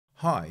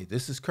Hi,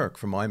 this is Kirk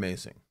from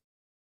iMazing.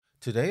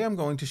 Today I'm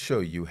going to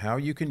show you how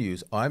you can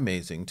use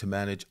iMazing to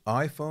manage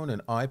iPhone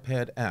and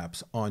iPad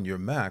apps on your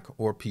Mac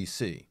or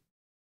PC.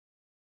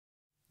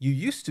 You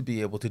used to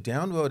be able to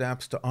download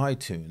apps to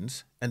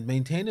iTunes and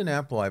maintain an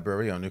app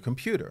library on your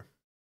computer.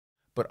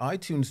 But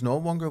iTunes no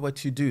longer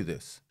lets you do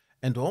this,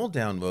 and all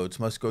downloads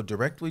must go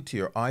directly to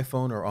your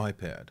iPhone or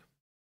iPad.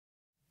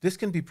 This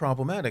can be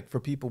problematic for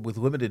people with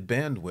limited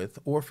bandwidth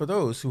or for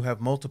those who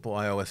have multiple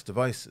iOS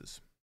devices.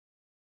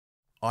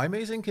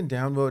 iMazing can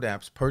download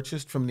apps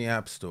purchased from the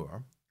App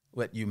Store,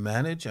 let you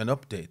manage and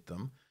update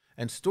them,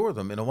 and store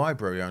them in a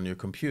library on your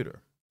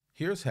computer.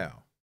 Here's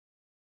how.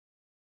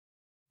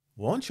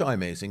 Launch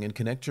iMazing and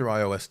connect your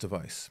iOS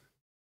device.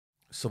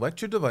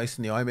 Select your device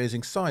in the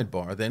iMazing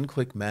sidebar, then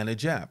click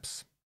Manage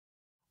Apps.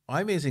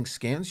 iMazing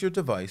scans your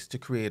device to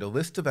create a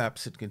list of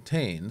apps it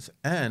contains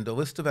and a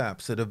list of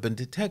apps that have been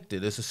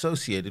detected as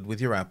associated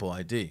with your Apple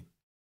ID.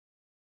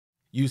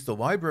 Use the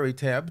Library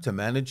tab to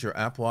manage your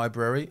app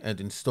library and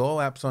install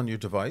apps on your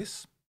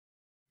device.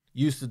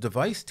 Use the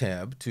Device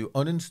tab to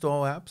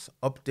uninstall apps,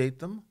 update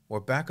them, or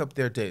back up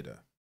their data.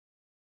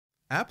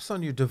 Apps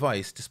on your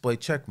device display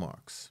check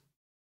marks.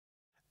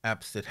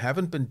 Apps that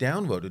haven't been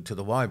downloaded to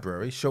the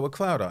library show a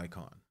cloud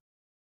icon.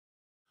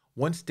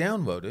 Once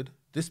downloaded,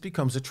 this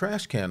becomes a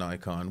trash can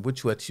icon,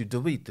 which lets you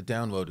delete the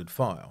downloaded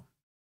file.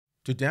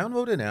 To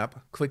download an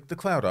app, click the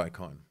cloud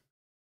icon.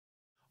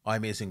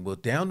 iMazing will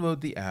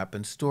download the app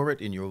and store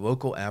it in your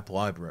local app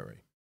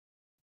library.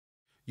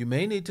 You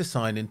may need to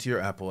sign into your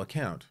Apple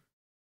account.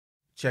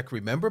 Check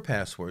Remember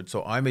Password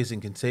so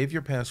iMazing can save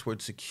your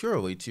password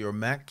securely to your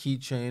Mac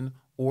keychain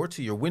or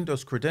to your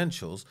Windows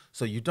credentials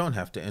so you don't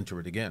have to enter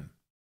it again.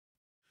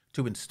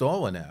 To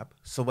install an app,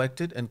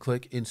 select it and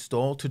click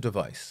Install to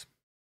Device.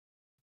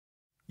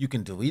 You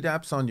can delete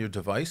apps on your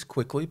device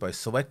quickly by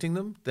selecting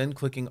them, then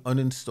clicking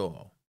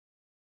Uninstall.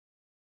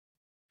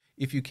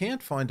 If you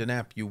can't find an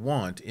app you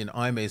want in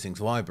iMazing's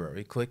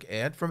library, click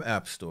Add from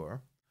App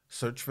Store,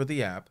 search for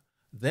the app,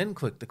 then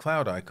click the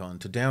cloud icon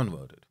to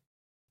download it.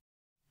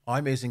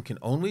 iMazing can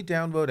only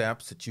download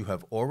apps that you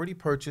have already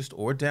purchased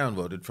or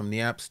downloaded from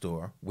the App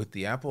Store with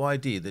the Apple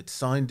ID that's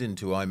signed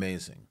into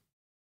iMazing.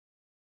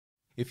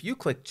 If you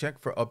click Check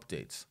for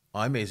Updates,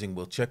 iMazing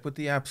will check with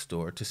the App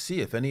Store to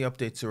see if any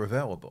updates are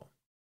available.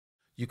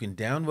 You can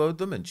download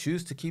them and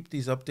choose to keep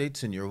these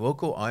updates in your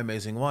local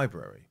iMazing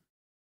library.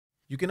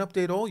 You can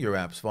update all your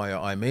apps via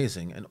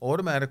iMazing and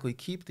automatically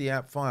keep the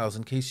app files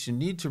in case you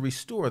need to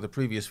restore the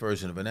previous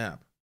version of an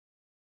app.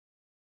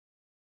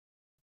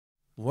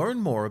 Learn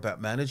more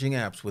about managing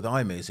apps with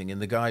iMazing in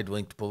the guide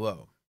linked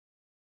below.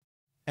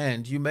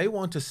 And you may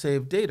want to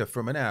save data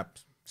from an app,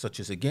 such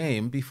as a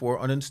game, before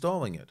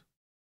uninstalling it.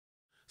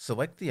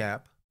 Select the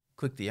app,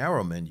 click the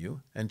arrow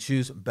menu, and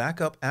choose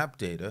Backup App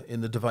Data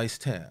in the Device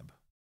tab.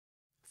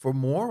 For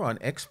more on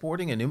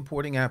exporting and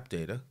importing app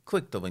data,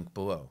 click the link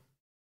below.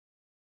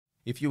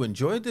 If you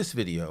enjoyed this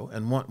video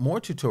and want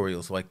more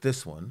tutorials like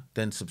this one,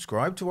 then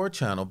subscribe to our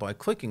channel by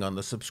clicking on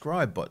the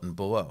subscribe button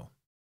below.